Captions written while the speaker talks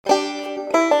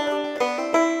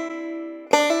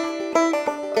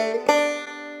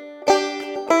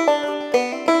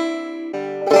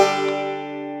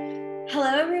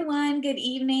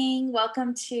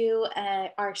welcome to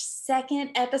our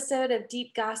second episode of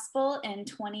Deep Gospel in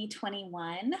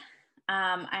 2021.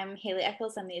 I'm Haley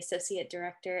Eccles. I'm the Associate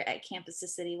Director at Campus to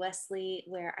City Wesley,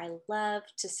 where I love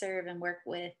to serve and work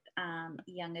with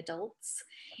young adults.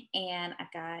 And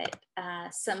I've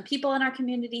got some people in our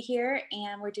community here,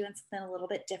 and we're doing something a little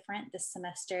bit different this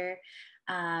semester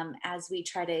as we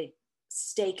try to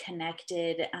stay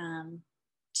connected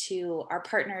to our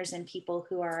partners and people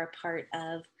who are a part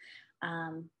of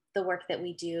the work that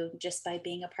we do just by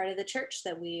being a part of the church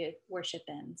that we worship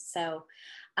in. So,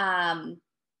 Ty,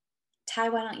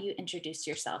 why don't you introduce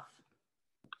yourself?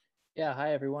 Yeah,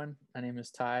 hi everyone. My name is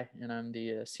Ty, and I'm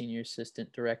the Senior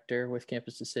Assistant Director with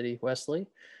Campus to City Wesley.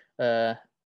 Been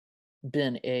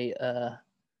a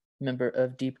member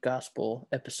of Deep Gospel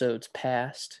episodes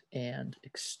past, and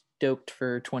stoked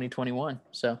for 2021.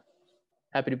 So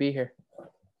happy to be here.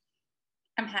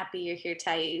 I'm happy you're here,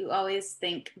 Ty. You always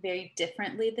think very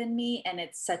differently than me, and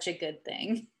it's such a good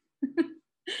thing.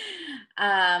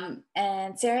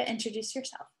 And Sarah, introduce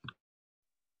yourself.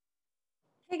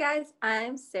 Hey guys,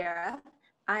 I'm Sarah.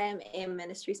 I am a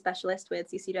ministry specialist with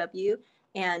CCW,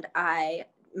 and I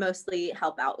mostly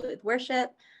help out with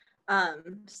worship.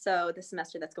 So this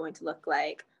semester that's going to look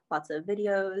like lots of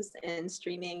videos and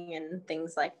streaming and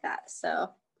things like that.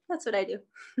 So that's what I do.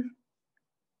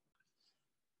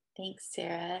 Thanks,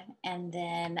 Sarah. And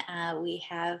then we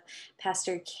have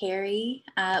Pastor Carrie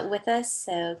with us.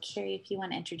 So Carrie, if you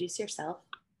want to introduce yourself.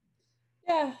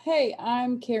 Yeah, hey,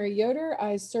 I'm Carrie Yoder.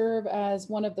 I serve as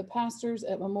one of the pastors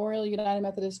at Memorial United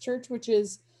Methodist Church, which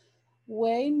is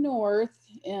way north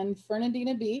in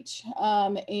Fernandina Beach.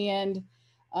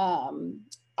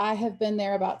 I have been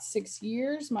there about 6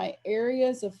 years. My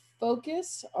areas of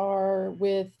focus are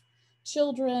with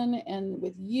children and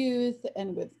with youth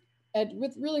and with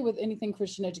anything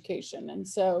Christian education. And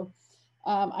so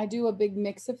I do a big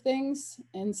mix of things.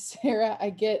 And Sarah,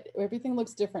 everything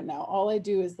looks different now. All I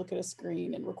do is look at a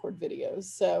screen and record videos.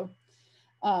 So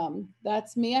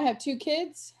that's me. I have 2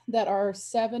 kids that are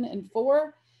 7 and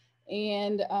 4,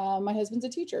 and my husband's a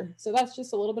teacher. So that's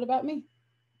just a little bit about me.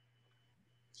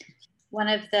 One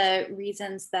of the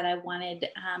reasons that I wanted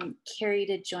Carrie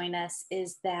to join us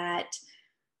is that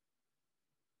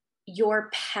your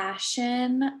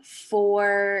passion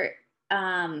for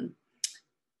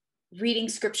reading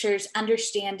scriptures,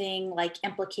 understanding like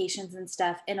implications and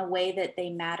stuff in a way that they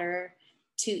matter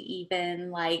to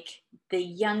even like the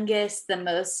youngest, the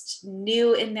most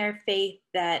new in their faith,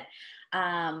 that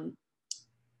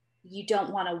you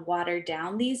don't want to water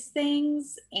down these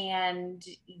things, and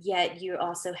yet you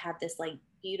also have this like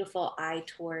beautiful eye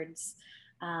towards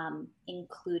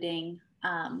including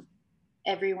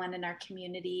everyone in our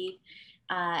community.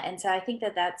 And so I think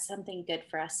that that's something good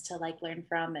for us to like learn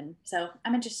from. And so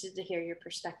I'm interested to hear your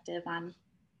perspective on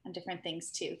different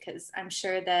things too, because I'm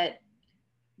sure that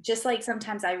just like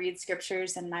sometimes I read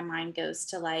scriptures and my mind goes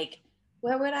to like,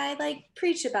 where would I like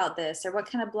preach about this, or what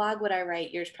kind of blog would I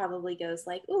write? Yours probably goes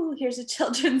like, oh, here's a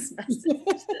children's message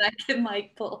that I can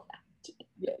like pull out.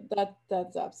 Yeah,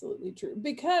 that's absolutely true.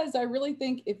 Because I really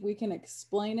think if we can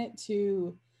explain it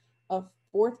to a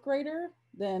 4th grader,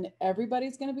 then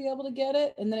everybody's going to be able to get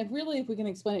it. And then if we can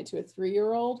explain it to a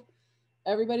 3-year-old,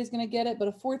 everybody's going to get it. But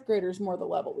a 4th grader is more the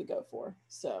level we go for.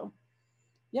 So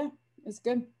yeah, it's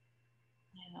good.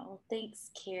 Yeah, well, thanks,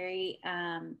 Carrie,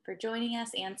 for joining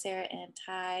us, and Sarah and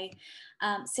Ty.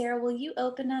 Sarah, will you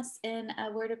open us in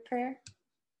a word of prayer?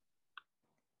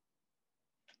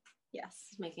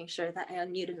 Yes, making sure that I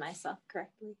unmuted myself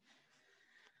correctly.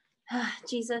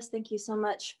 Jesus, thank you so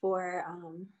much for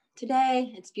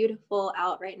today. It's beautiful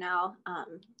out right now.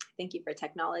 Thank you for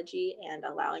technology and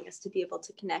allowing us to be able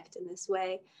to connect in this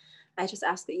way. I just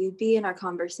ask that you be in our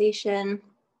conversation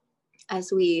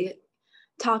as we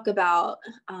talk about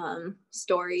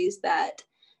stories that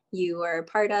you are a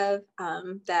part of,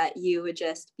 that you would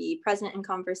just be present in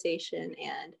conversation,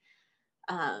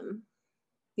 and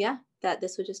that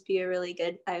this would just be a really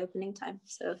good eye-opening time.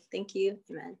 So thank you.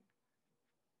 Amen.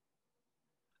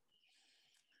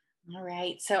 All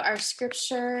right, so our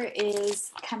scripture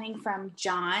is coming from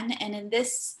John, and in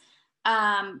this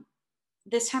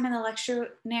this time in the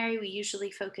lectionary, we usually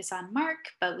focus on Mark,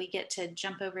 but we get to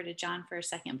jump over to John for a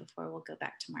second before we'll go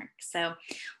back to Mark. So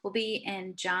we'll be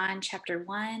in John chapter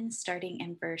 1, starting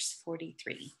in verse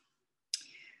 43.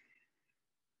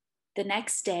 The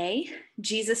next day,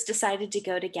 Jesus decided to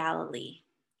go to Galilee.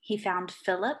 He found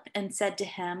Philip and said to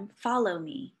him, "Follow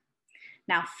me."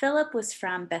 Now Philip was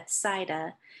from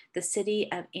Bethsaida, the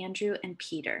city of Andrew and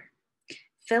Peter.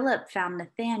 Philip found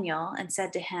Nathanael and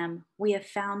said to him, "We have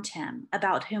found him,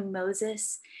 about whom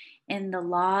Moses in the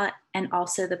law and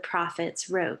also the prophets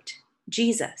wrote,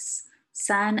 Jesus,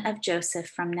 son of Joseph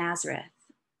from Nazareth.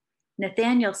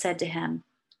 Nathanael said to him,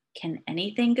 Can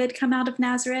anything good come out of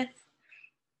Nazareth?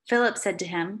 Philip said to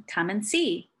him, Come and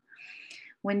see.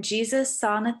 When Jesus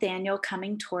saw Nathanael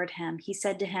coming toward him, he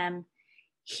said to him,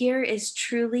 Here is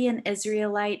truly an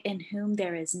Israelite in whom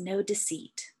there is no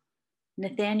deceit.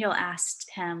 Nathanael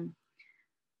asked him,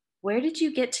 Where did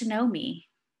you get to know me?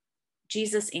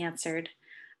 Jesus answered,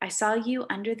 I saw you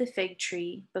under the fig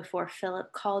tree before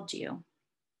Philip called you.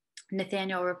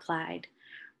 Nathanael replied,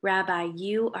 Rabbi,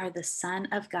 you are the Son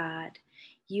of God.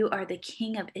 You are the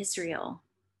King of Israel.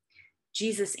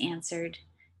 Jesus answered,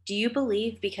 Do you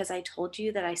believe because I told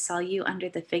you that I saw you under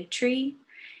the fig tree?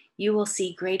 You will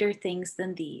see greater things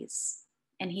than these.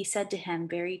 And he said to him,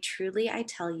 Very truly I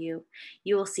tell you,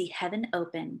 you will see heaven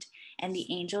opened and the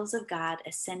angels of God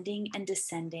ascending and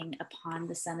descending upon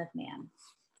the Son of Man.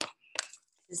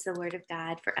 This is the word of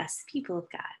God for us, people of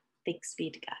God. Thanks be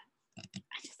to God.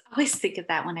 I just always think of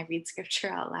that when I read scripture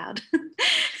out loud.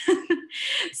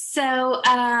 So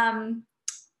I'm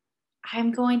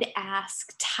going to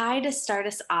ask Ty to start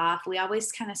us off. We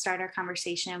always kind of start our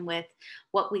conversation with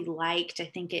what we liked.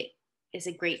 I think it is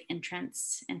a great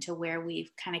entrance into where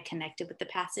we've kind of connected with the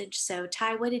passage. So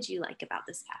Ty, what did you like about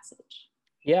this passage?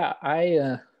 Yeah,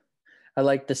 I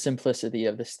like the simplicity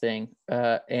of this thing.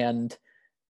 And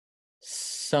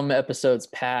some episodes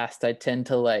past, I tend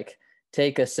to like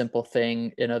take a simple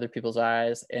thing in other people's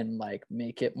eyes and like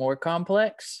make it more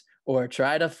complex or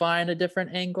try to find a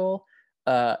different angle.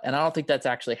 And I don't think that's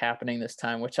actually happening this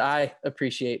time, which I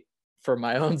appreciate for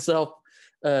my own self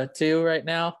too right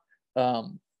now.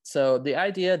 So the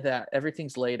idea that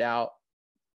everything's laid out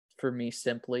for me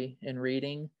simply in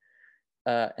reading,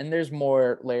 and there's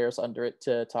more layers under it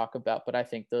to talk about, but I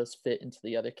think those fit into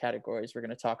the other categories we're going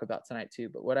to talk about tonight too.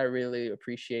 But what I really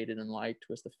appreciated and liked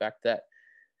was the fact that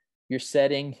your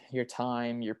setting, your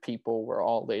time, your people were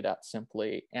all laid out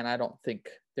simply. And I don't think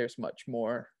there's much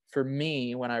more for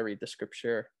me when I read the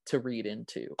scripture to read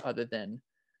into other than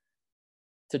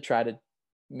to try to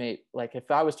make, like,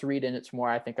 if I was to read in it more,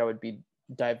 I think I would be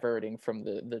diverting from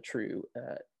the true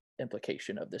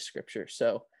implication of this scripture.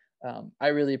 So I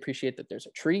really appreciate that there's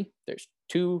a tree, there's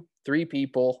 2-3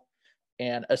 people,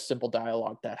 and a simple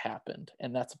dialogue that happened.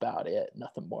 And that's about it.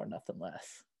 Nothing more, nothing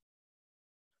less.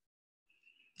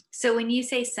 So when you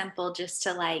say simple, just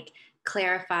to like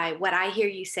clarify, what I hear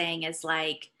you saying is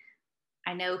like,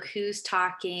 I know who's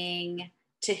talking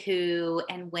to who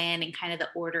and when and kind of the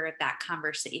order of that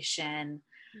conversation.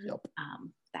 Yep.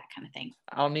 That kind of thing.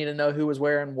 I don't need to know who was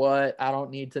wearing what. I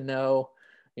don't need to know,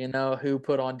 who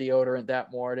put on deodorant that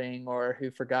morning or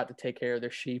who forgot to take care of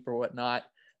their sheep or whatnot.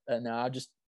 No,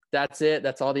 that's it.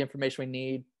 That's all the information we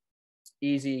need.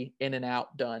 Easy, in and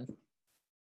out, done.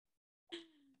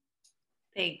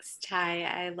 Thanks, Ty.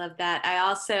 I love that.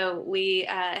 We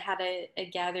had a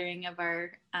gathering of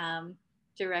our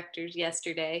directors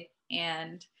yesterday,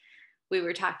 and we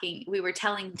were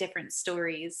telling different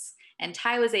stories, and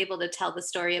Ty was able to tell the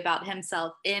story about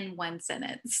himself in one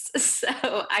sentence. So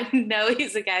I know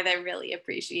he's a guy that really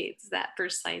appreciates that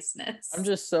preciseness. I'm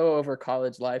just so over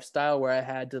college lifestyle where I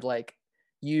had to like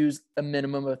use a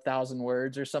minimum of 1,000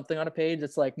 words or something on a page.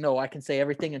 It's like, no, I can say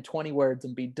everything in 20 words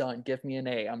and be done. Give me an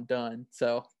A, I'm done.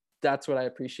 So that's what I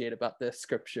appreciate about this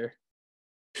scripture.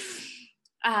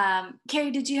 Carrie,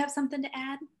 did you have something to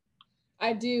add?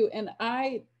 I do. And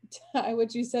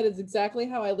what you said is exactly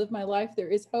how I live my life. There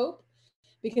is hope,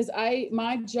 because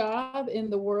my job in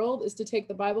the world is to take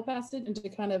the Bible passage and to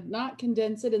kind of not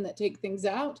condense it and that take things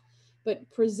out, but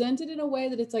present it in a way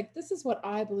that it's like, this is what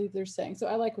I believe they're saying. So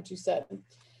I like what you said.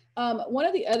 One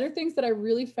of the other things that I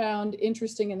really found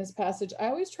interesting in this passage, I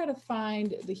always try to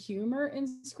find the humor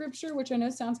in scripture, which I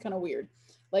know sounds kind of weird.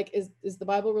 Like, is the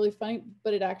Bible really funny?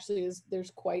 But it actually is.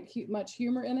 There's quite much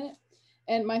humor in it.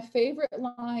 And my favorite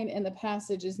line in the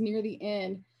passage is near the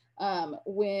end,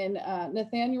 when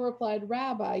Nathanael replied,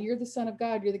 Rabbi, you're the Son of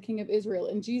God, you're the King of Israel.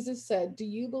 And Jesus said, do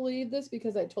you believe this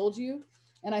because I told you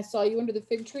and I saw you under the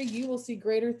fig tree? You will see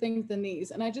greater things than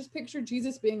these. And I just picture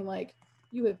Jesus being like,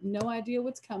 you have no idea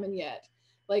what's coming yet.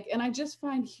 Like, and I just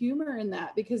find humor in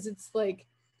that, because it's like,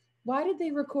 why did they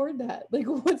record that? Like,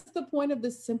 what's the point of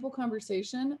this simple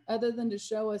conversation other than to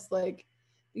show us like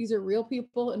these are real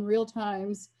people in real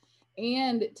times,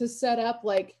 and to set up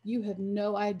like you have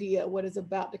no idea what is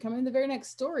about to come. And the very next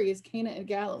story is Cana in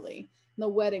Galilee, the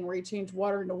wedding where he changed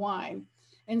water into wine.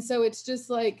 And so it's just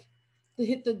like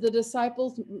the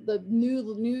disciples, the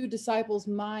new disciples'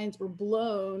 minds were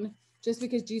blown just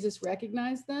because Jesus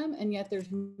recognized them, and yet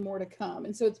there's more to come.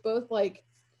 And so it's both like ...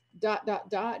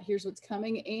 here's what's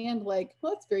coming, and like,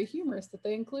 well, it's very humorous that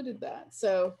they included that.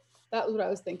 So That was what I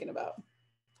was thinking about.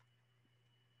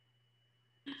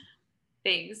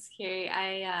 Thanks, Carrie.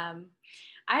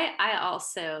 I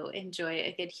also enjoy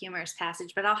a good humorous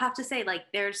passage, but I'll have to say, like,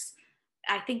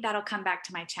 I think that'll come back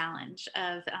to my challenge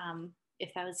of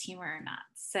if that was humor or not.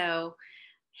 So,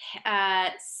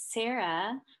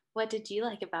 Sarah, what did you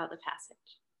like about the passage?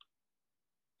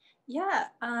 Yeah,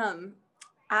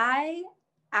 I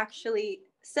actually,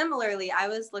 similarly, I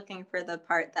was looking for the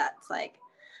part that's like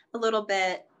a little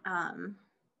bit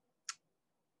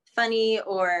funny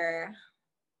or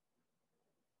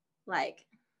like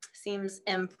seems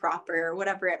improper or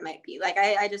whatever it might be. Like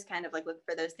I just kind of like look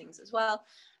for those things as well.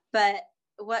 But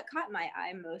what caught my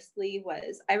eye mostly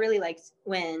was I really liked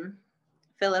when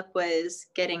Philip was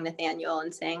getting Nathaniel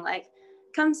and saying like,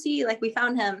 come see, like we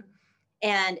found him.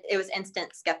 And it was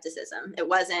instant skepticism. It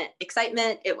wasn't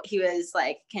excitement. He was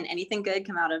like, can anything good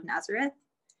come out of Nazareth?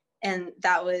 And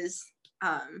that was,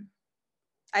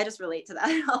 I just relate to that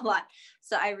a lot.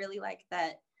 So I really like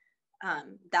that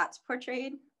that's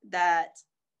portrayed, that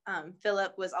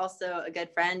Philip was also a good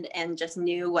friend and just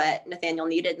knew what Nathaniel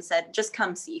needed and said, just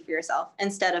come see for yourself,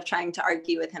 instead of trying to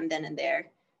argue with him then and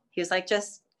there. He was like,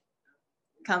 just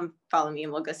come follow me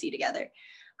and we'll go see together.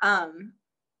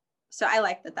 So I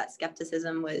like that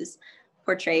skepticism was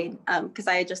portrayed, because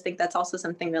I just think that's also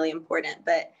something really important,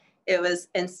 but it was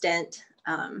instant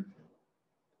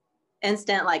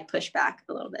like pushback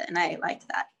a little bit. And I liked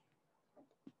that.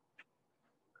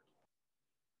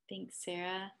 Thanks,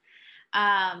 Sarah.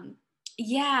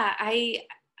 Yeah,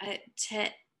 to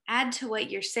add to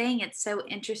what you're saying, it's so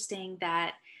interesting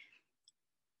that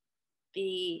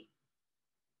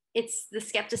it's the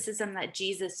skepticism that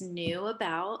Jesus knew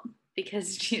about,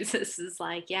 because Jesus is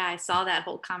like, yeah, I saw that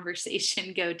whole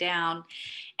conversation go down,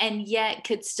 and yet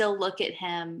could still look at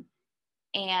him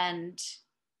and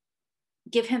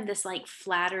give him this like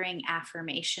flattering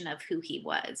affirmation of who he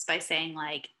was by saying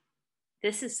like,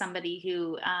 this is somebody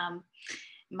who,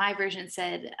 my version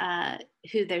said,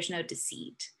 who there's no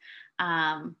deceit.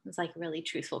 Was like a really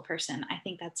truthful person. I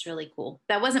think that's really cool.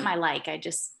 That wasn't my like, I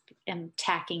just am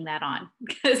tacking that on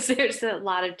because there's a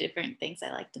lot of different things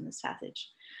I liked in this passage.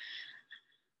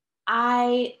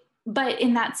 But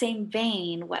in that same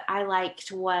vein, what I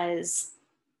liked was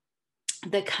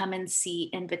the come and see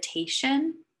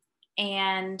invitation.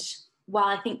 And while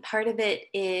I think part of it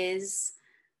is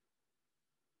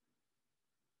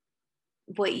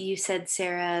what you said,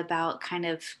 Sarah, about kind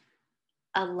of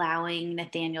allowing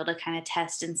Nathaniel to kind of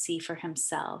test and see for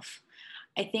himself,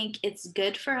 I think it's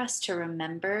good for us to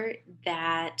remember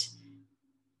that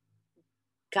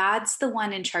God's the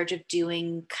one in charge of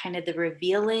doing kind of the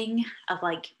revealing of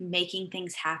like making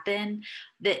things happen.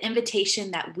 The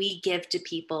invitation that we give to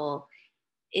people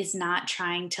is not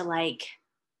trying to like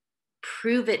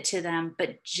prove it to them,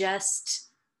 but just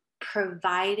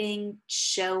providing,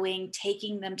 showing,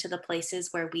 taking them to the places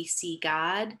where we see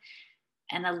God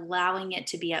and allowing it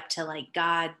to be up to like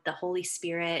God, the Holy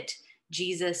Spirit,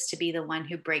 Jesus to be the one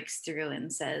who breaks through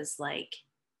and says like,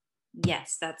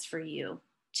 yes, that's for you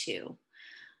too.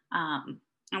 And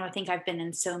I think I've been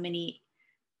in so many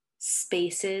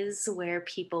spaces where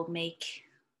people make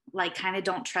like kind of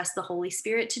don't trust the Holy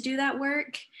Spirit to do that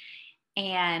work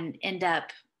and end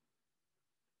up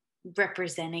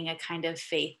representing a kind of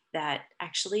faith that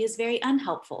actually is very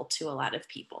unhelpful to a lot of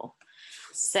people.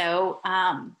 So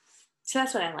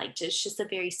that's what I liked. It's just a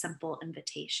very simple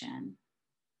invitation.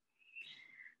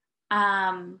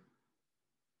 Okay,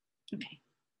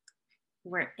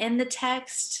 we're in the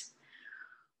text.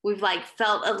 We've like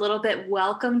felt a little bit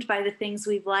welcomed by the things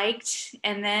we've liked.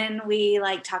 And then we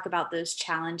like talk about those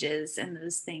challenges and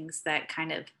those things that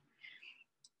kind of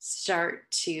start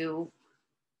to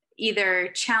either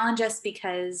challenge us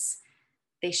because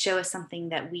they show us something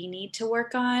that we need to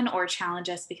work on, or challenge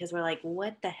us because we're like,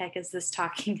 what the heck is this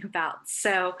talking about?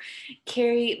 So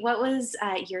Carrie, what was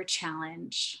your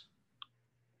challenge?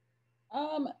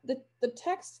 The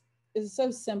text is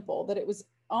so simple that it was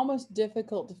almost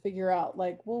difficult to figure out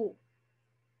like, well,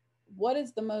 what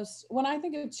is the most, when I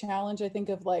think of challenge, I think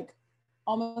of like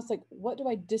almost like, what do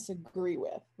I disagree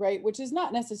with, right? Which is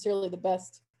not necessarily the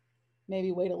best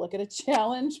maybe way to look at a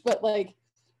challenge, but like,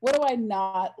 what do I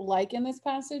not like in this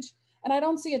passage? And I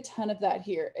don't see a ton of that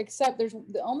here, except there's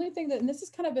the only thing that, and this has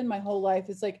kind of been my whole life,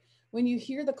 is like when you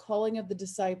hear the calling of the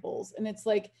disciples, and it's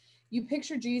like, you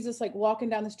picture Jesus like walking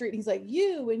down the street and he's like,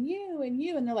 you and you and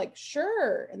you. And they're like,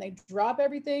 sure. And they drop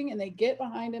everything and they get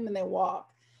behind him and they walk.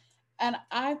 And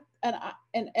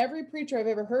every preacher I've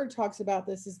ever heard talks about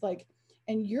this is like,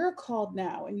 and you're called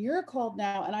now, and you're called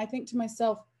now. And I think to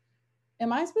myself,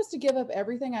 am I supposed to give up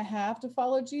everything I have to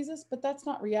follow Jesus? But that's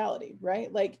not reality,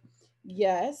 right? Like,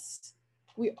 yes,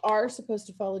 we are supposed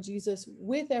to follow Jesus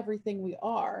with everything we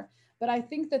are. But I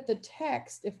think that the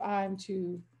text, if I'm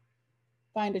to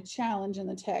find a challenge in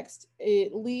the text,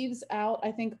 it leaves out,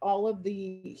 I think, all of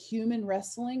the human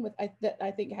wrestling that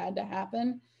I think had to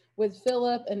happen with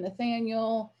Philip and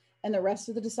Nathaniel and the rest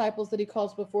of the disciples that he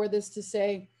calls before this to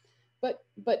say,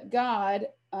 but God,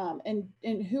 and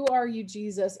who are you,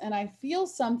 Jesus? And I feel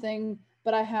something,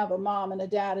 but I have a mom and a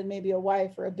dad and maybe a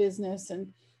wife or a business.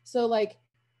 And so like,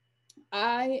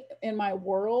 I, in my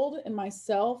world and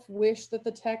myself, wish that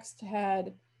the text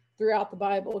had throughout the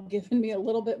Bible given me a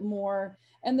little bit more.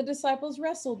 And the disciples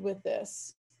wrestled with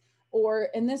this,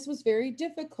 and this was very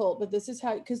difficult, but this is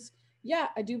how, because yeah,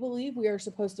 I do believe we are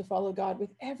supposed to follow God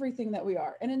with everything that we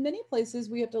are. And in many places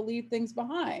we have to leave things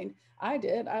behind. I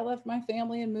left my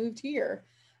family and moved here.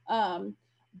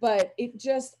 But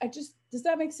does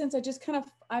that make sense?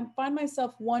 I find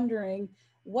myself wondering,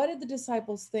 what did the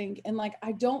disciples think? And like,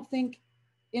 I don't think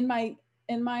in my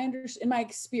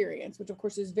experience, which of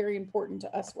course is very important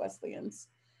to us Wesleyans,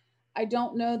 I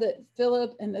don't know that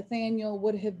Philip and Nathaniel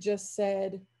would have just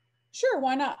said, sure,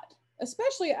 why not?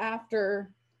 Especially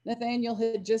after Nathaniel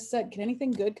had just said, can anything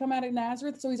good come out of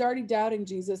Nazareth? So he's already doubting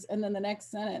Jesus. And then the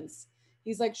next sentence,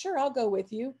 he's like, sure, I'll go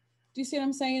with you. Do you see what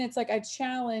I'm saying? It's like, I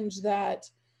challenge that.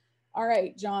 All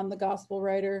right, John, the gospel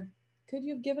writer, could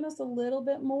you have given us a little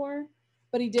bit more?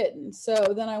 But he didn't.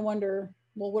 So then I wonder,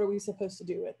 well, what are we supposed to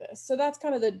do with this? So that's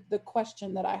kind of the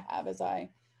question that I have as I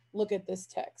look at this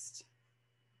text.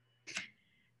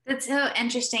 That's so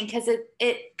interesting, because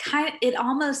it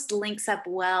almost links up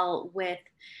well with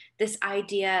this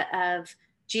idea of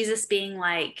Jesus being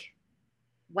like,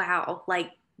 wow, like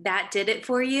that did it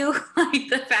for you. Like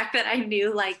the fact that I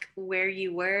knew like where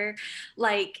you were.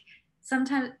 Like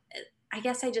sometimes I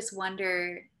guess I just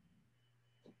wonder,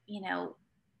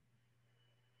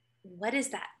 what is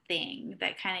that thing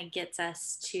that kind of gets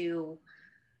us to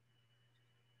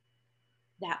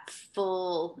that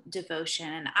full devotion?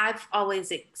 And I've always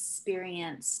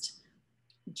experienced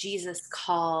Jesus'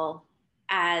 call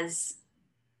as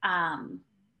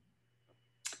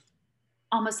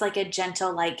almost like a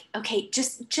gentle, like, okay,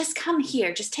 just come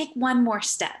here, just take one more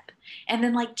step, and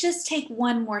then like just take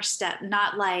one more step,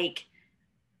 not like,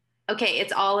 okay,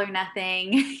 it's all or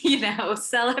nothing,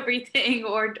 sell everything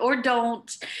or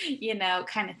don't,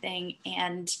 kind of thing.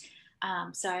 And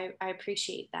so I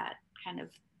appreciate that kind of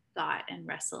thought and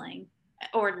wrestling,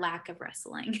 or lack of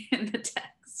wrestling, in the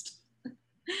text.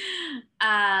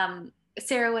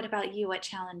 Sarah, what about you? What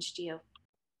challenged you?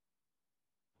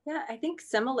 Yeah, I think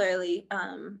similarly,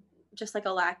 just like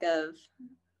a lack of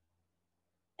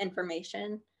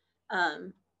information.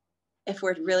 If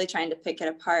we're really trying to pick it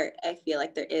apart, I feel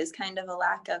like there is kind of a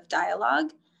lack of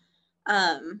dialogue,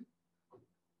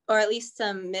 or at least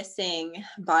some missing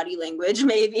body language,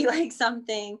 maybe like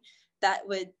something that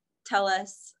would tell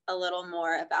us a little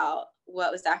more about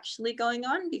what was actually going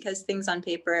on, because things on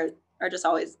paper are just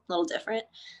always a little different.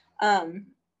 And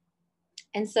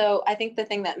so I think the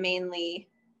thing that mainly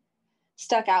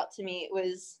stuck out to me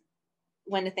was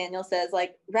when Nathaniel says,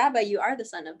 like, Rabbi, you are the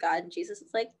Son of God. And Jesus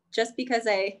is like, just because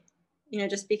I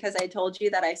told you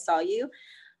that I saw you.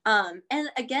 And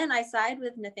again, I side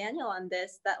with Nathaniel on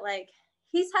this, that like,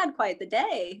 he's had quite the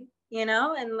day,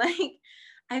 and like,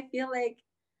 I feel like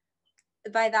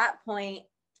by that point,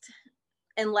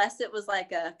 unless it was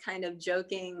like a kind of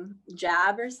joking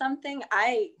jab or something,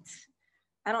 I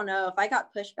don't know, if I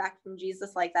got pushback from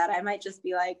Jesus like that, I might just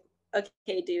be like,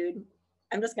 okay, dude,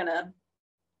 I'm just gonna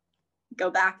go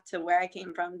back to where I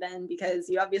came from then, because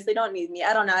you obviously don't need me.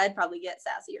 I don't know, I'd probably get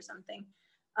sassy or something.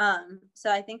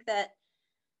 So I think that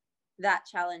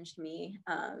challenged me,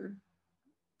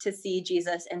 to see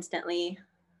Jesus instantly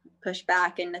push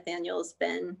back, and Nathaniel's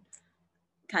been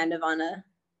kind of on a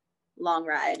long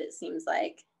ride, it seems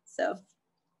like. So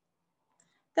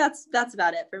that's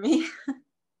about it for me.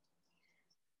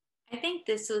 I think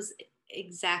this was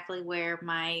exactly where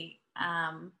my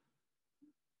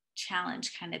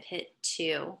challenge kind of hit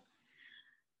too.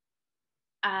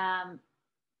 The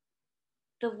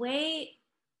way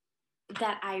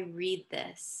that I read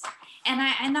this, and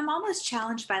I'm almost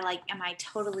challenged by like, am I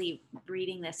totally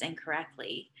reading this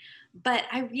incorrectly? But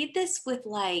I read this with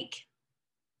like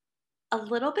a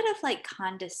little bit of like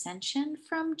condescension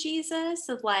from Jesus,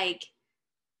 of like,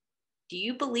 do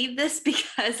you believe this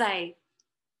because I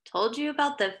told you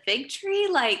about the fig tree?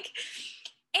 Like,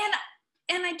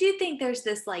 and I do think there's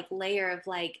this like layer of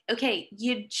like, okay,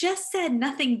 you just said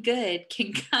nothing good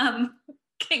can come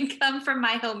can come from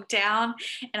my hometown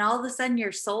and all of a sudden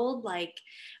you're sold, like,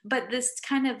 but this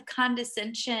kind of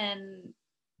condescension,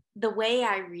 the way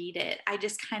I read it, I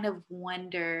just kind of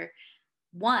wonder,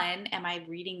 one, am I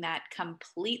reading that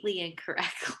completely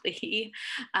incorrectly?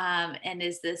 And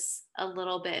is this a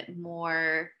little bit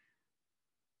more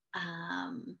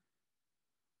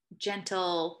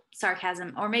gentle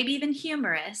sarcasm, or maybe even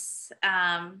humorous,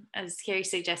 as Carrie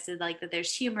suggested, like that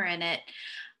there's humor in it,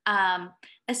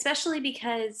 especially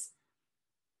because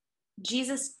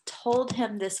Jesus told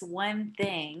him this one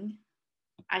thing,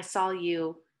 I saw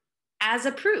you, as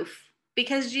a proof,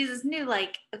 because Jesus knew,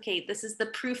 like, okay, this is the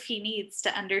proof he needs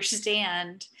to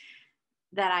understand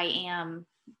that I am,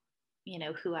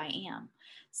 who I am.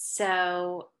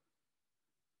 So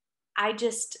I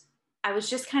was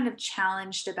just kind of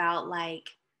challenged about, like,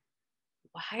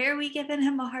 why are we giving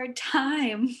him a hard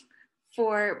time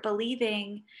for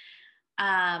believing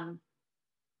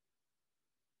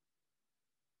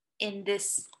in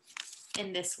this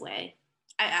way?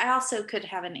 I also could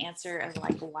have an answer of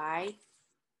like why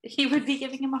he would be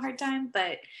giving him a hard time,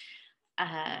 but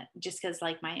just because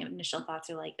like my initial thoughts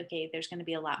are like, okay, there's going to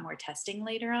be a lot more testing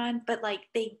later on, but like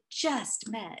they just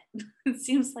met. It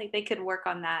seems like they could work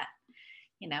on that,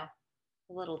 a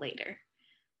little later.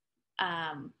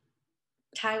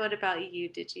 Ty, what about you?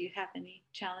 Did you have any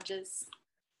challenges?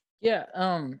 Yeah,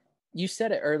 you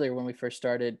said it earlier when we first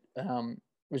started,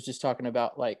 was just talking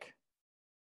about like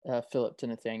Philip to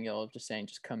Nathaniel, just saying,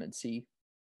 just come and see.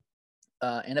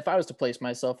 And if I was to place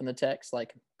myself in the text,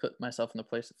 like put myself in the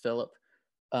place of Philip,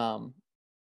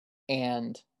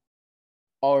 and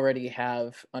already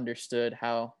have understood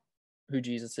who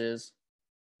Jesus is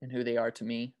and who they are to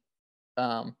me,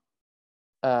 and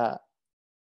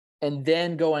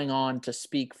then going on to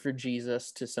speak for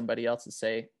Jesus to somebody else and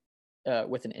say,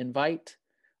 with an invite,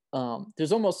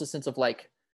 there's almost a sense of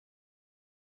like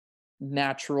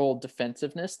natural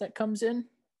defensiveness that comes in.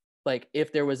 Like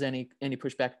if there was any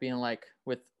pushback, being like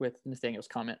with Nathaniel's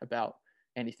comment about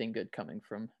anything good coming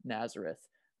from Nazareth.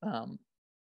 And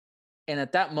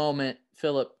at that moment,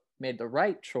 Philip made the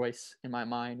right choice in my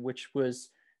mind, which was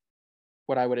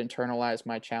what I would internalize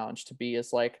my challenge to be,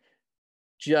 is like,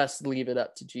 just leave it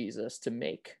up to Jesus to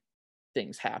make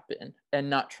things happen and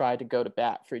not try to go to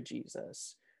bat for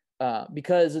Jesus.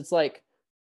 Because it's like,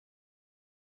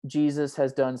 Jesus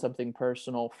has done something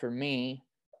personal for me,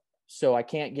 so I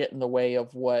can't get in the way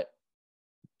of what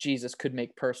Jesus could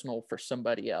make personal for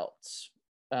somebody else.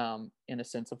 In a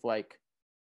sense of like,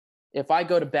 if I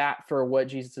go to bat for what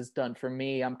Jesus has done for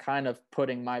me, I'm kind of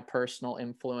putting my personal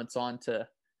influence onto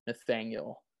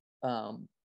Nathaniel. And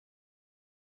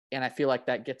I feel like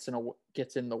that gets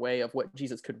in the way of what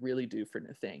Jesus could really do for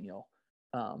Nathaniel.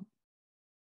 I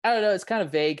don't know, it's kind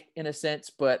of vague in a sense,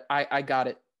 but I got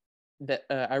it, that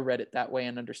I read it that way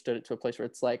and understood it to a place where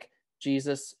it's like,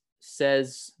 Jesus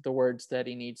says the words that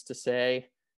he needs to say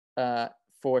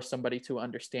for somebody to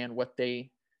understand what they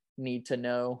need to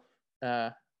know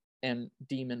and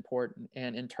deem important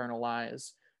and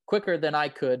internalize quicker than I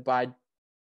could by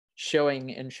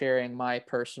showing and sharing my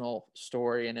personal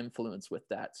story and influence with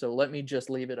that. So let me just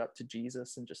leave it up to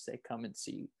Jesus and just say, come and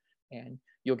see, and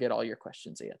you'll get all your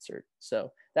questions answered.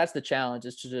 So that's the challenge,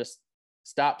 is to just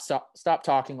stop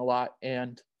talking a lot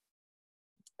and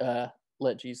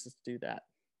let Jesus do that.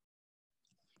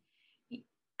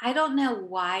 I don't know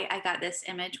why I got this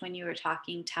image when you were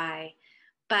talking, Ty,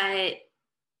 but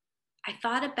I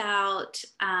thought about,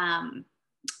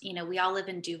 we all live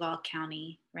in Duval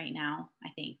County right now, I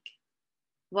think.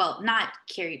 Well, not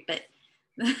Carrie, but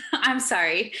I'm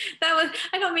sorry. I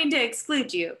don't mean to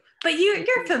exclude you, but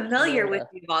you're familiar with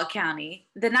Duval County,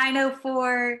 the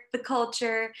 904, the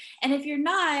culture. And if you're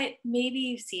not, maybe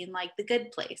you've seen like The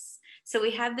Good Place. So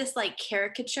we have this like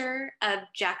caricature of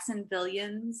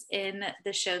Jacksonvillians in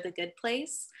the show The Good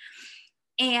Place.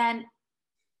 And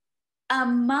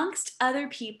amongst other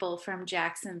people from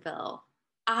Jacksonville,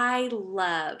 I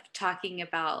love talking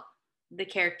about the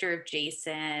character of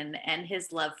Jason and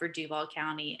his love for Duval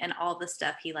County and all the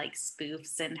stuff he like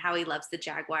spoofs and how he loves the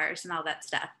Jaguars and all that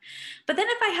stuff. But then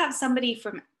if I have somebody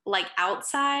from like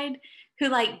outside who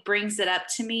like brings it up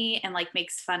to me and like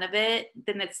makes fun of it,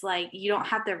 then it's like, you don't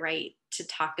have the right to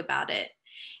talk about it.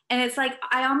 And it's like,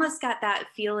 I almost got that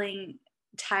feeling,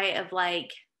 Ty, of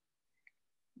like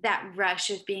that rush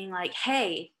of being like,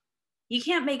 hey, you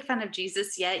can't make fun of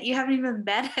Jesus yet. You haven't even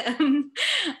met him.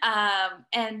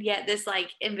 And yet this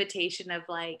like invitation of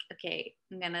like, okay,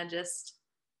 I'm going to just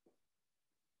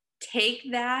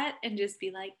take that and just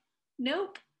be like,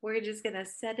 nope, we're just going to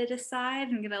set it aside.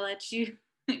 I'm going to let you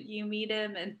meet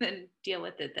him and then deal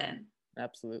with it then.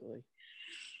 Absolutely.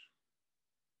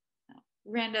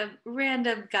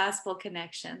 random gospel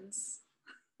connections.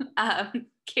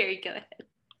 Carrie, go ahead.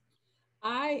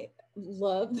 I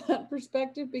love that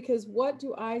perspective, because what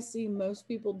do I see most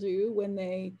people do when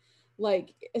they,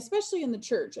 like, especially in the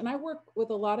church, and I work with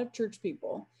a lot of church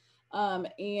people,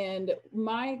 and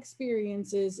my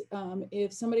experience is,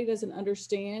 if somebody doesn't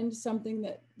understand something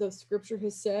that the scripture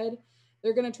has said,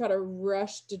 they're going to try to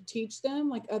rush to teach them,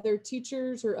 like other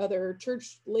teachers or other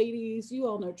church ladies. You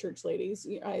all know church ladies.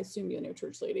 I assume you know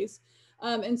church ladies.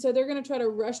 And so they're going to try to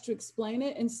rush to explain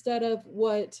it, instead of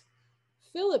what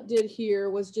Philip did here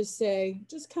was just say,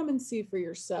 just come and see for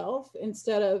yourself.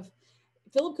 Instead of,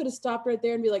 Philip could have stopped right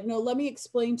there and be like, no, let me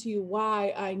explain to you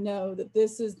why I know that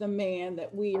this is the man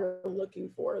that we are looking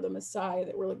for, the Messiah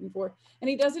that we're looking for. And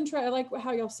he doesn't try, I like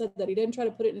how y'all said that. He didn't try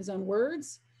to put it in his own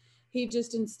words. He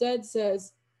just instead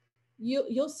says,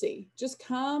 you'll see, just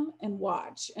come and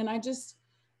watch. And I just,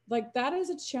 like, that is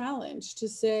a challenge to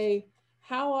say,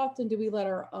 how often do we let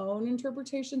our own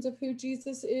interpretations of who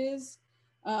Jesus is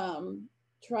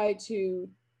try to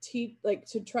teach, like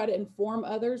to try to inform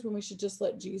others, when we should just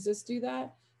let Jesus do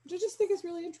that, which I just think is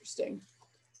really interesting.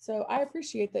 So I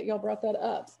appreciate that y'all brought that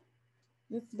up.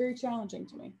 It's very challenging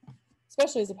to me,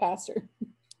 especially as a pastor.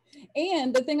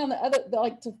 And the thing on the other,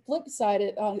 like to flip side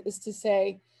it is to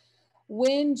say,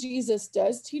 when Jesus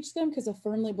does teach them, because I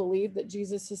firmly believe that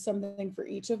Jesus is something for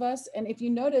each of us. And if you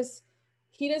notice,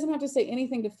 he doesn't have to say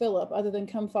anything to Philip other than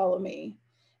come follow me.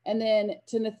 And then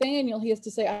to Nathaniel, he has to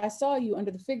say, I saw you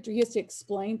under the fig tree. He has to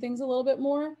explain things a little bit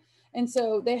more. And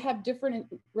so they have different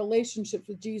relationships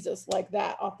with Jesus like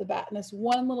that off the bat. And this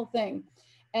one little thing.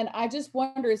 And I just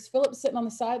wonder, is Philip sitting on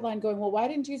the sideline going, well, why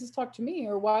didn't Jesus talk to me?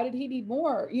 Or why did he need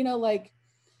more? You know, like,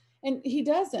 and he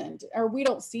doesn't, or we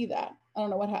don't see that. I don't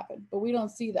know what happened, but we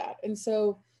don't see that. And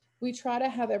so we try to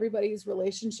have everybody's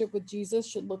relationship with Jesus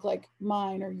should look like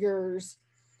mine or yours,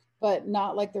 but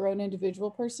not like their own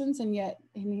individual persons. And yet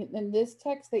in this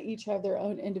text, they each have their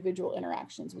own individual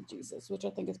interactions with Jesus, which I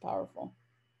think is powerful.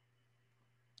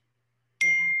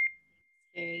 Yeah,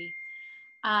 very.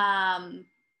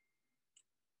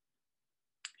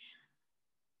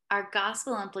 Our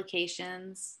gospel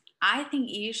implications, I think,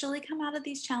 usually come out of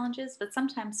these challenges, but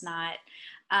sometimes not.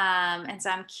 And so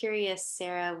I'm curious,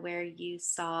 Sarah, where you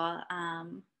saw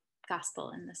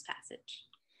gospel in this passage.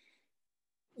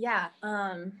 Yeah,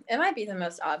 it might be the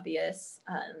most obvious,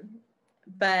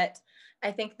 but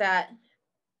I think that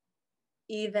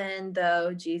even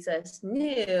though Jesus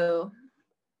knew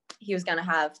he was going to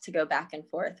have to go back and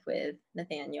forth with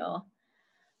Nathaniel,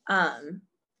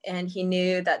 and he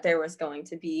knew that there was going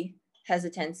to be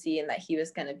hesitancy and that he was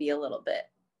going to be a little bit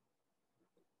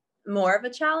more of a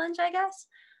challenge, I guess,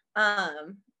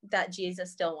 that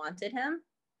Jesus still wanted him.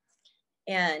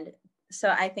 And so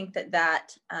I think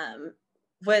that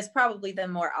was probably the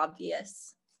more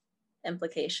obvious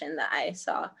implication that I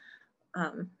saw.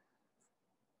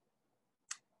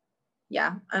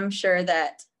 Yeah, I'm sure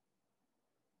that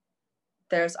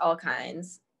there's all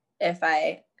kinds. If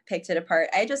I picked it apart,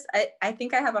 I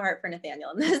think I have a heart for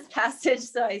Nathaniel in this passage,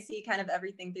 so I see kind of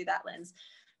everything through that lens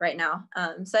right now.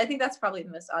 So I think that's probably the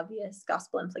most obvious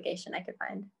gospel implication I could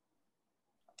find.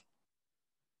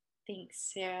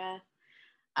 Thanks, Sarah.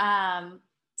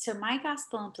 So my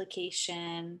gospel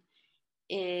implication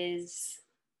is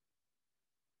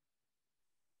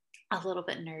a little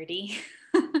bit nerdy.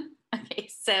 Okay,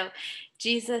 so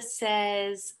Jesus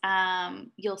says,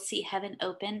 you'll see heaven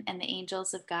open and the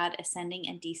angels of God ascending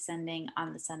and descending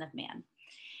on the Son of Man.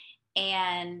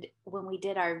 And when we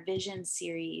did our vision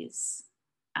series,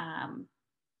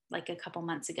 like a couple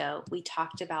months ago, we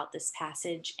talked about this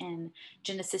passage in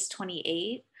Genesis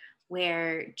 28,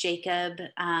 where Jacob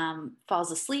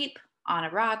falls asleep on a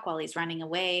rock while he's running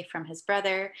away from his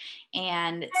brother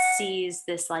and sees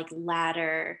this like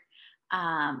ladder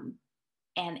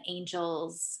and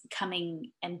angels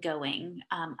coming and going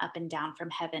up and down from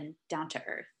heaven down to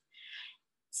earth.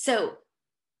 So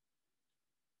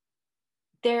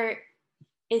there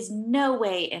is no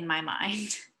way in my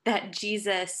mind that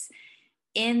Jesus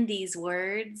in these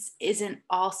words isn't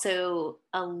also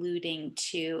alluding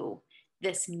to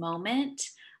this moment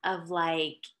of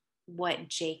like what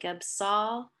Jacob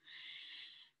saw,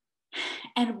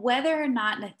 and whether or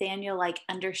not Nathaniel like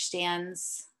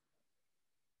understands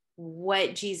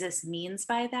what Jesus means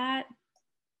by that.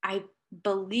 I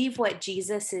believe what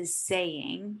Jesus is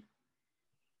saying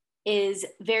is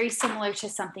very similar to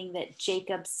something that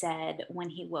Jacob said when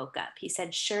he woke up. He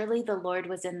said, surely the Lord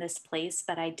was in this place,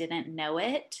 but I didn't know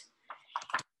it.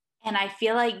 And I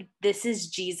feel like this is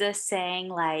Jesus saying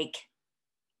like,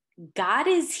 God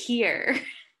is here.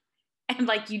 And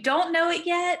like, you don't know it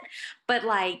yet, but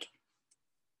like,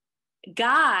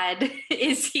 God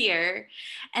is here.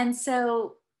 And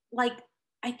so, like,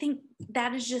 I think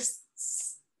that is just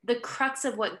the crux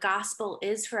of what gospel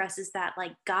is for us, is that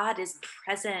like God is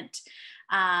present,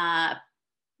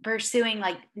 pursuing,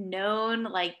 like known,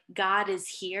 like God is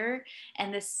here.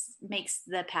 And this makes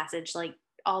the passage like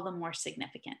all the more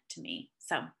significant to me.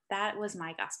 So that was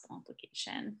my gospel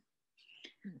implication.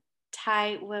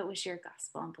 Ty, what was your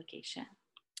gospel implication?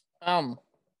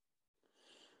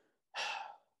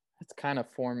 It's kind of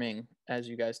forming as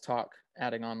you guys talk,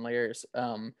 adding on layers.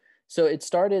 So it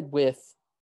started with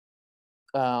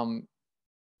the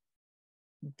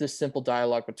simple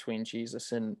dialogue between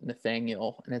Jesus and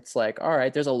Nathaniel. And it's like, all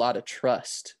right, there's a lot of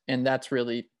trust. And that's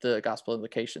really the gospel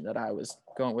implication that I was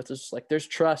going with. It's like, there's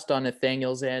trust on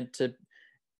Nathaniel's end to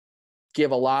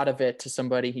give a lot of it to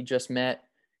somebody he just met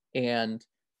and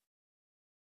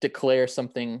declare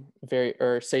something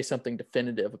or say something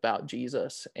definitive about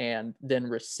Jesus and then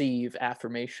receive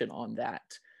affirmation on that.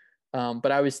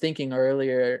 But I was thinking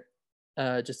earlier,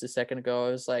 just a second ago,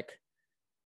 I was like,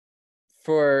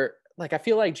 I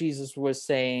feel like Jesus was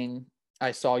saying,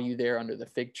 I saw you there under the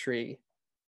fig tree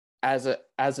as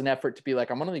an effort to be like,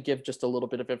 I'm going to give just a little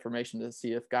bit of information to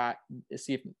see if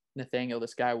Nathaniel,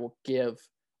 this guy, will give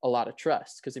a lot of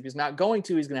trust. Because if he's not going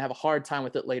to, he's going to have a hard time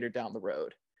with it later down the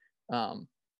road.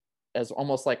 As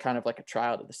almost like kind of like a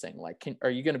trial to this thing. Like, are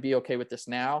you going to be okay with this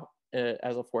now,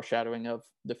 as a foreshadowing of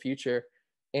the future?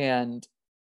 And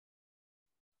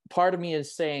part of me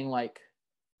is saying, like,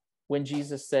 when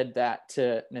Jesus said that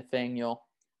to Nathaniel,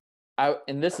 I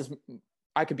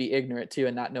could be ignorant too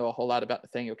and not know a whole lot about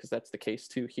Nathaniel, because that's the case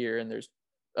too here. And there's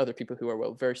other people who are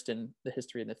well versed in the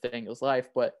history of Nathaniel's life.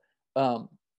 But I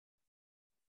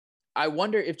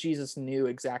wonder if Jesus knew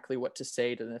exactly what to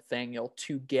say to Nathaniel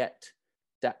to get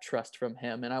that trust from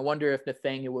him. And I wonder if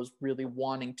Nathaniel was really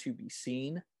wanting to be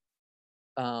seen.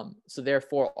 So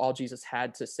therefore, all Jesus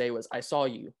had to say was, I saw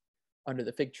you under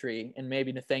the fig tree. And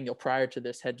maybe Nathaniel prior to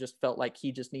this had just felt like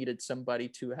he just needed somebody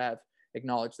to have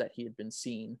acknowledged that he had been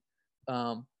seen.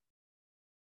 I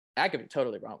could be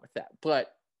totally wrong with that,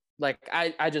 but like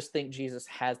I just think Jesus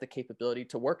has the capability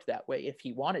to work that way if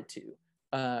he wanted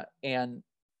to. And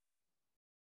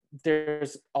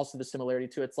there's also the similarity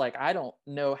to, it's like, I don't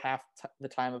know half the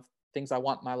time of things I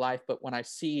want in my life, but when I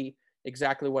see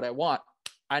exactly what I want,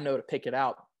 I know to pick it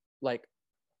out, like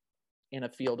in a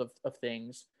field of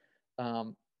things.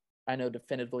 I know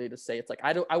definitively to say, it's like,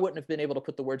 I wouldn't have been able to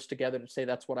put the words together to say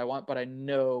that's what I want, but I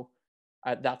know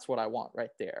that's what I want right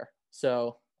there.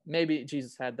 So maybe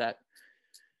Jesus had that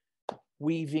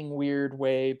weaving weird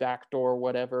way, backdoor,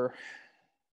 whatever,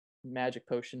 magic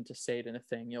potion to say to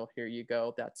Nathaniel, here you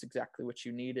go. That's exactly what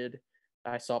you needed.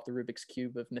 I solved the Rubik's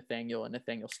Cube of Nathaniel, and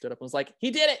Nathaniel stood up and was like,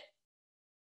 he did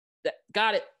it.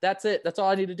 Got it. That's it. That's all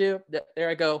I need to do. There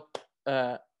I go.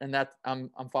 And that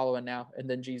I'm following now. And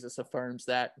then Jesus affirms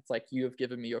that. It's like, you have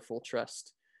given me your full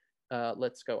trust.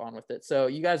 Let's go on with it. So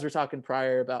you guys were talking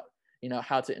prior about,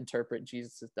 how to interpret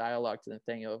Jesus's dialogue to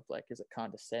Nathaniel, of like, is it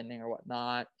condescending or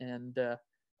whatnot? And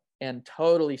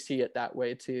totally see it that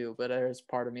way too. But there's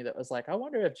part of me that was like, I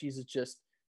wonder if Jesus just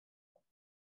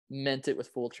meant it with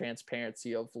full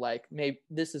transparency of like, maybe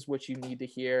this is what you need to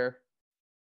hear.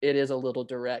 It is a little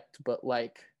direct, but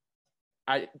like,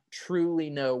 I truly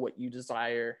know what you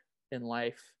desire in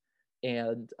life,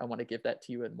 and I want to give that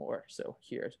to you and more. So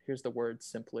here's the words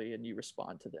simply, and you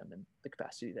respond to them in the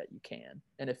capacity that you can.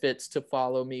 And if it's to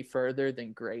follow me further,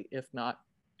 then great. If not,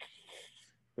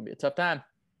 it'll be a tough time.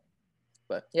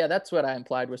 But yeah, that's what I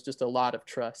implied, was just a lot of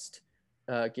trust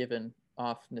given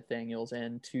off Nathaniel's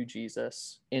end to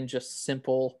Jesus in just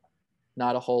simple,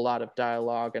 not a whole lot of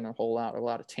dialogue and a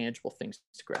lot of tangible things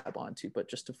to grab onto, but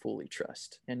just to fully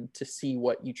trust and to see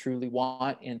what you truly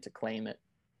want and to claim it.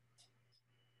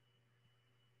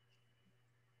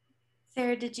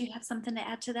 Sarah, did you have something to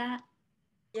add to that?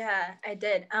 Yeah, I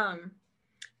did.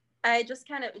 I just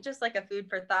just like a food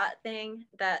for thought thing,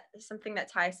 that something that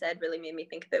Ty said really made me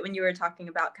think of it when you were talking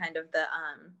about kind of the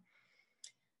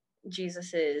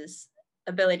Jesus's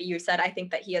ability. You said, I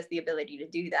think that he has the ability to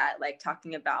do that, like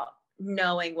talking about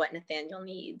knowing what Nathaniel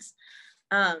needs.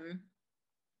 And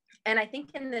I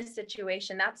think in this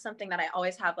situation, that's something that I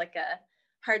always have like a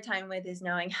hard time with, is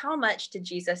knowing how much did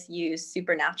Jesus use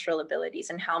supernatural abilities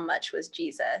and how much was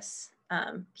Jesus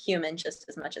human just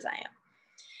as much as I am.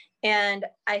 And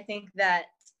I think that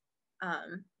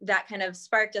that kind of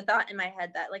sparked a thought in my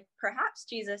head that like perhaps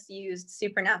Jesus used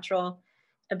supernatural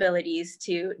abilities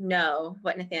to know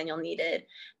what Nathaniel needed.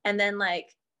 And then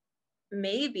like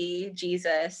maybe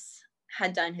Jesus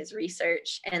had done his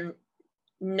research and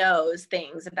knows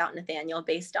things about Nathaniel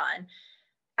based on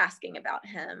asking about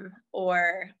him,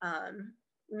 or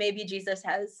maybe Jesus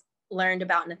has learned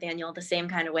about Nathaniel the same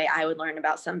kind of way I would learn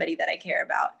about somebody that I care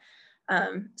about.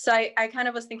 So I kind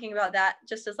of was thinking about that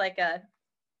just as like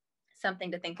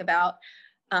something to think about.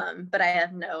 But I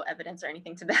have no evidence or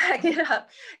anything to back it up.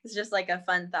 It's just like a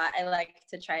fun thought. I like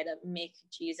to try to make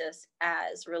Jesus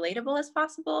as relatable as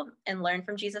possible and learn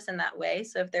from Jesus in that way.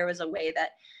 So if there was a way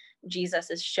that Jesus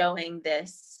is showing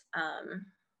this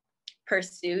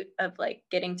pursuit of like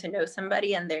getting to know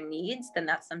somebody and their needs, then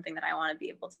that's something that I want to be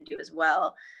able to do as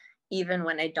well, even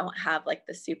when I don't have like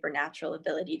the supernatural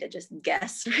ability to just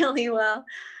guess really well.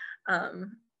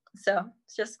 So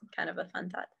it's just kind of a fun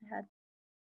thought I had.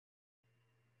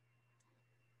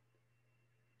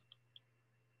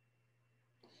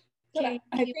 Carrie,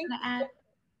 I do you think want to add?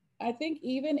 I think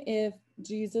even if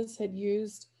Jesus had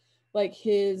used like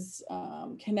his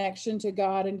connection to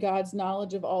God and God's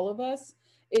knowledge of all of us,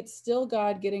 it's still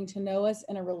God getting to know us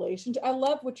in a relationship. I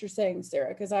love what you're saying,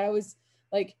 Sarah, because I always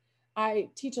like, I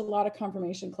teach a lot of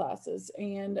confirmation classes,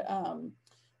 and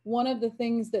one of the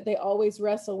things that they always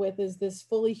wrestle with is this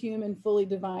fully human, fully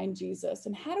divine Jesus.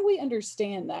 And how do we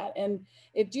understand that? And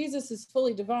if Jesus is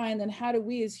fully divine, then how do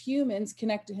we as humans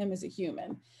connect to him as a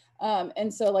human?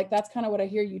 And so like, that's kind of what I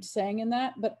hear you saying in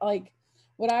that. But like,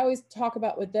 what I always talk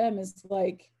about with them is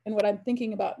like, and what I'm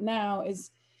thinking about now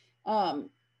is,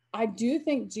 I do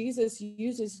think Jesus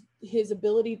uses his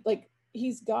ability, like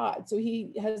he's God. So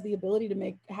he has the ability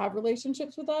to have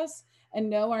relationships with us and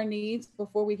know our needs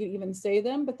before we can even say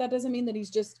them. But that doesn't mean that he's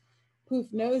just poof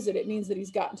knows it. It means that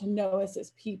he's gotten to know us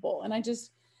as people. And I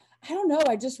don't know.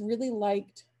 I just really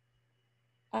liked,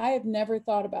 I have never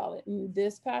thought about it in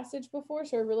this passage before.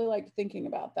 So I really liked thinking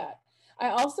about that. I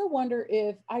also wonder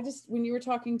if when you were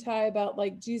talking, Ty, about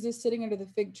like Jesus sitting under the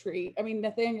fig tree,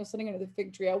 Nathaniel sitting under the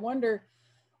fig tree, I wonder,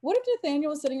 what if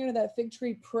Nathaniel was sitting under that fig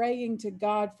tree praying to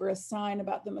God for a sign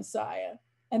about the Messiah?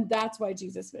 And that's why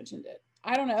Jesus mentioned it.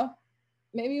 I don't know.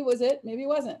 Maybe it was it, maybe it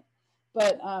wasn't.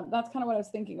 But that's kind of what I was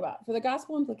thinking about. For the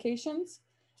gospel implications,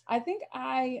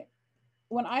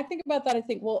 when I think about that, I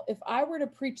think, well, if I were to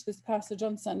preach this passage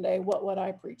on Sunday, what would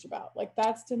I preach about? Like,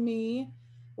 that's to me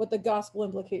what the gospel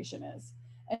implication is.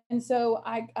 And so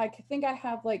I think I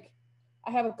have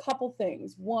a couple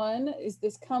things. One is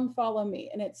this, come follow me.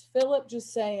 And it's Philip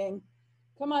just saying,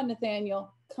 come on,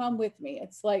 Nathaniel, come with me.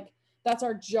 It's like, that's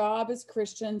our job as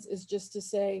Christians, is just to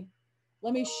say,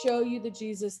 let me show you the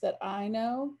Jesus that I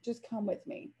know, just come with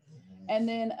me. And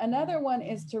then another one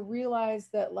is to realize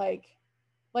that like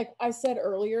I said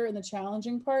earlier in the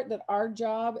challenging part, that our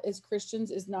job as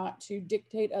Christians is not to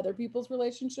dictate other people's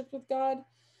relationships with God,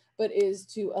 but is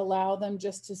to allow them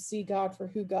just to see God for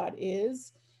who God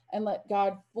is and let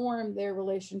God form their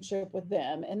relationship with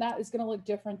them. And that is going to look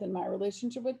different than my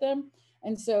relationship with them.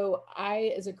 And so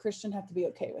I, as a Christian, have to be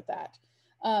okay with that.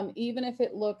 Even if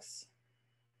it looks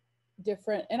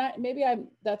different. And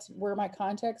that's where my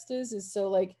context is so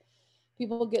like,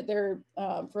 people get their,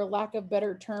 for lack of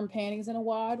better term, panties in a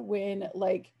wad when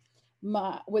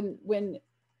when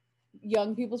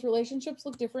young people's relationships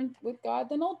look different with God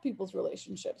than old people's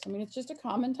relationships. It's just a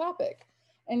common topic.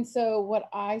 And so what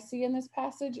I see in this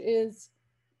passage is,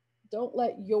 don't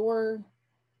let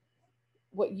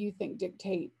what you think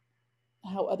dictate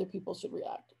how other people should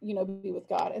react, be with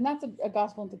God. And that's a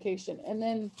gospel implication. And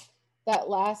then that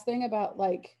last thing about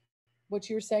like what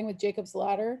you were saying with Jacob's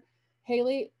ladder,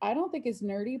 Haley, I don't think it's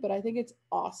nerdy, but I think it's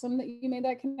awesome that you made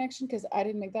that connection, because I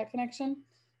didn't make that connection,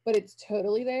 but it's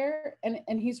totally there.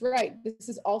 And he's right. This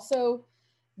is also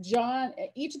John,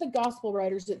 each of the gospel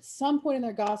writers at some point in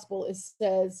their gospel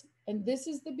says, and this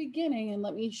is the beginning, and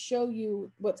let me show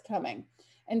you what's coming.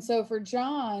 And so for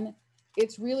John,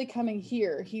 it's really coming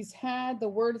here. He's had the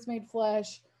word is made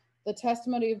flesh, the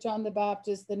testimony of John the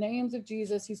Baptist, the names of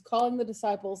Jesus. He's calling the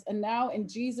disciples. And now in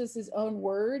Jesus's own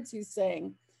words, he's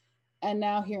saying, and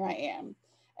now here I am.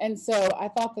 And so I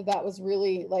thought that was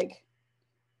really like,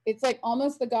 it's like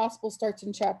almost the gospel starts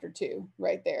in chapter 2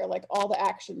 right there. Like all the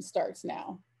action starts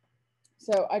now.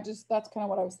 So that's kind of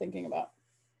what I was thinking about.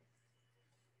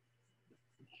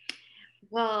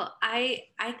 Well, I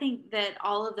think that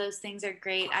all of those things are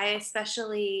great. I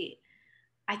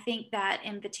think that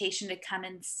invitation to come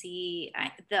and see,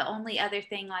 the only other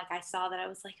thing like I saw that I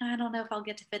was like, I don't know if I'll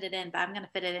get to fit it in, but I'm going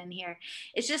to fit it in here.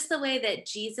 It's just the way that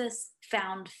Jesus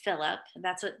found Philip.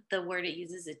 That's what the word it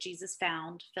uses, that Jesus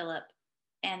found Philip.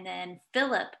 And then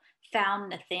Philip found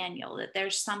Nathaniel, that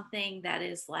there's something that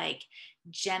is like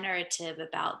generative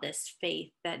about this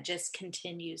faith that just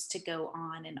continues to go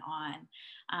on and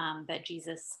on, that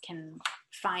Jesus can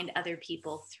find other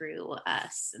people through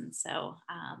us. And so,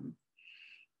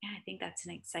 yeah, I think that's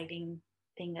an exciting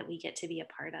thing that we get to be a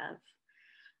part of.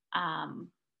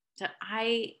 So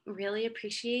I really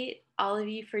appreciate all of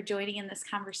you for joining in this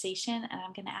conversation, and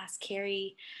I'm going to ask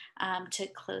Carrie to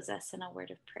close us in a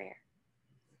word of prayer.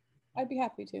 I'd be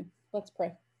happy to. Let's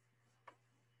pray.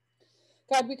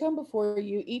 God, we come before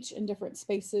you each in different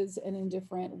spaces and in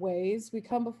different ways. We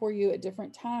come before you at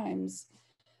different times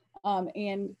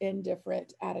and in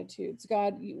different attitudes.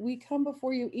 God, we come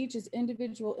before you each as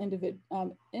individual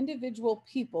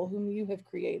people whom you have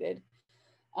created.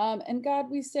 And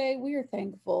God, we say we are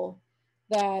thankful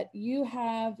that you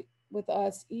have with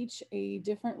us each a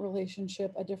different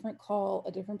relationship, a different call,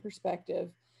 a different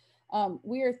perspective.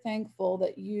 We are thankful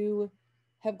that you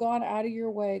have gone out of your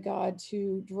way, God,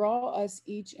 to draw us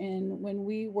each in when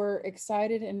we were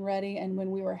excited and ready, and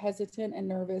when we were hesitant and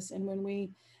nervous, and when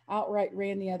we outright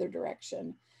ran the other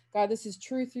direction. God, this is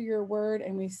true through your word,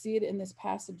 and we see it in this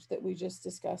passage that we just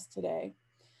discussed today.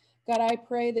 God, I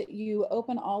pray that you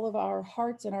open all of our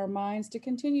hearts and our minds to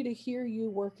continue to hear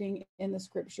you working in the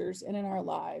scriptures and in our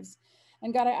lives.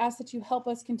 And God, I ask that you help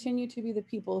us continue to be the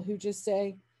people who just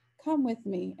say, come with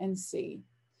me and see.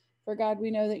 For God, we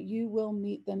know that you will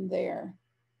meet them there,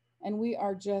 and we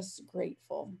are just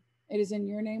grateful. It is in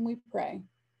your name we pray.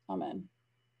 Amen.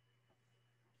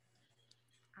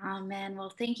 Amen.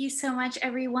 Well, thank you so much,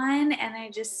 everyone. And I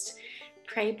just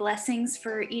pray blessings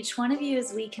for each one of you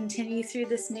as we continue through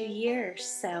this new year.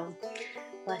 So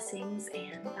blessings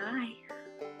and bye.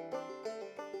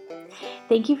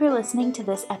 Thank you for listening to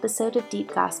this episode of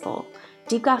Deep Gospel.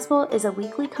 Deep Gospel is a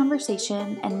weekly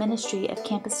conversation and ministry of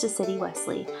Campus to City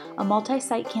Wesley, a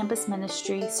multi-site campus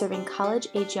ministry serving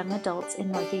college-age young adults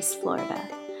in Northeast Florida.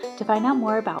 To find out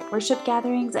more about worship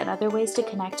gatherings and other ways to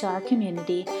connect to our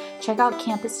community, check out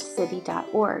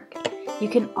campustocity.org. You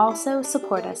can also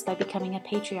support us by becoming a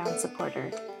Patreon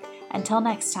supporter. Until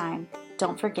next time,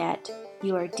 don't forget,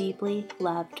 you are deeply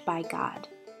loved by God.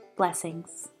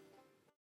 Blessings.